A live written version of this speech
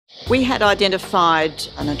We had identified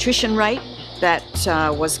an attrition rate that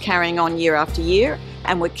was carrying on year after year,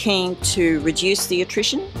 and we're keen to reduce the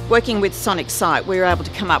attrition. Working with Sonic Sight, we were able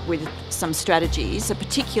to come up with some strategies,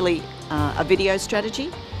 particularly a video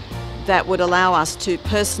strategy that would allow us to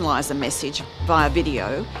personalise a message via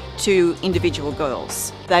video to individual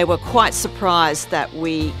girls. They were quite surprised that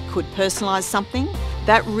we could personalise something.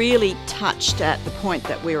 That really touched at the point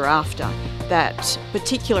that we were after, that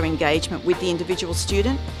particular engagement with the individual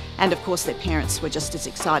student, and of course their parents were just as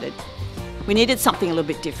excited. We needed something a little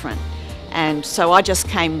bit different, and so I just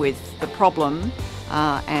came with the problem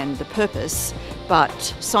and the purpose, but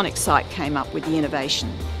Sonic Sight came up with the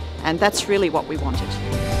innovation, and that's really what we wanted.